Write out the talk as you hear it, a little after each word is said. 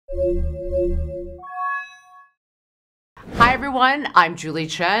Hi everyone, I'm Julie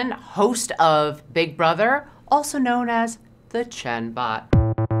Chen, host of Big Brother, also known as the Chenbot.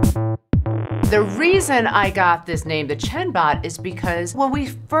 The reason I got this name, the Chenbot, is because when we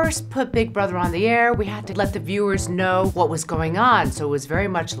first put Big Brother on the air, we had to let the viewers know what was going on. So it was very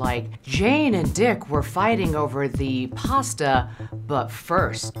much like Jane and Dick were fighting over the pasta, but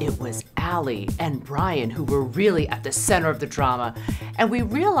first it was Allie and Brian who were really at the center of the drama. And we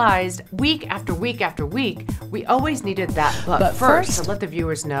realized week after week after week, we always needed that but first to let the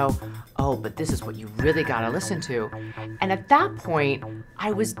viewers know, oh, but this is what you really gotta listen to. And at that point,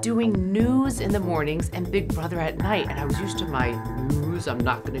 I was doing news in the mornings and Big Brother at night, and I was used to my news. I'm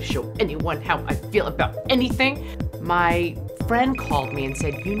not gonna show anyone how I feel about anything. My friend called me and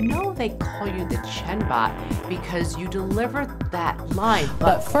said, you know they call you the Chenbot because you deliver that line,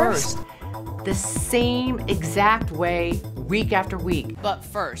 but first, the same exact way week after week. But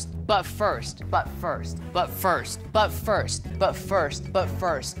first, but first, but first, but first, but first, but first, but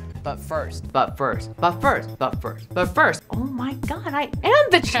first, but first, but first, but first, but first, but first. Oh my God, I am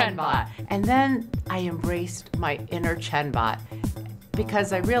the Chenbot. And then I embraced my inner Chenbot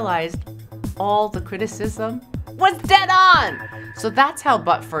because I realized all the criticism was dead on. So that's how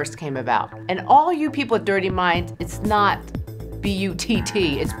But First came about. And all you people with dirty minds, it's not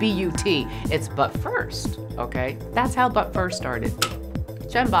B-U-T-T, it's B-U-T. It's But First, okay? That's how But First started.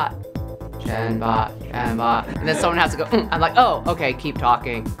 Chenbot. Chenbot, Chenbot. And then someone has to go, I'm like, oh, okay, keep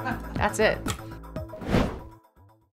talking. That's it.